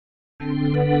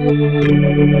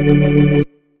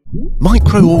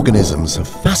Microorganisms have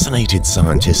fascinated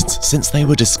scientists since they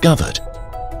were discovered.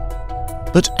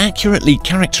 But accurately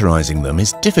characterizing them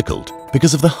is difficult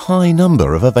because of the high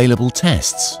number of available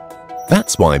tests.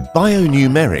 That's why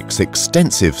Bionumerics'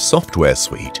 extensive software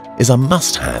suite is a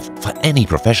must-have for any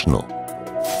professional.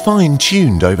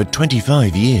 Fine-tuned over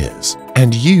 25 years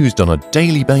and used on a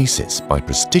daily basis by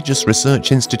prestigious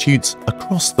research institutes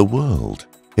across the world,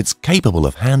 it's capable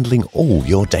of handling all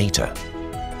your data.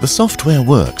 The software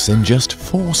works in just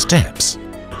 4 steps.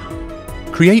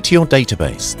 Create your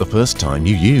database the first time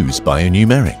you use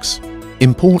Bionumerics.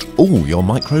 Import all your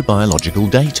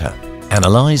microbiological data.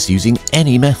 Analyze using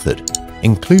any method,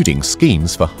 including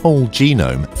schemes for whole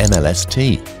genome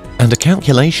MLST. And a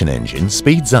calculation engine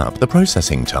speeds up the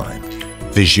processing time.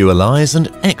 Visualize and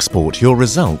export your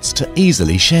results to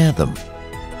easily share them.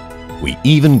 We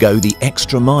even go the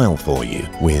extra mile for you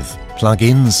with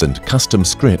plugins and custom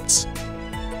scripts,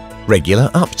 regular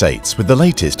updates with the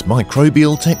latest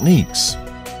microbial techniques,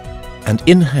 and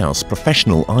in-house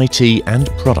professional IT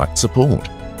and product support.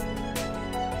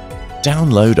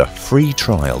 Download a free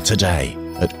trial today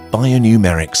at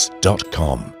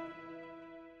bionumerics.com.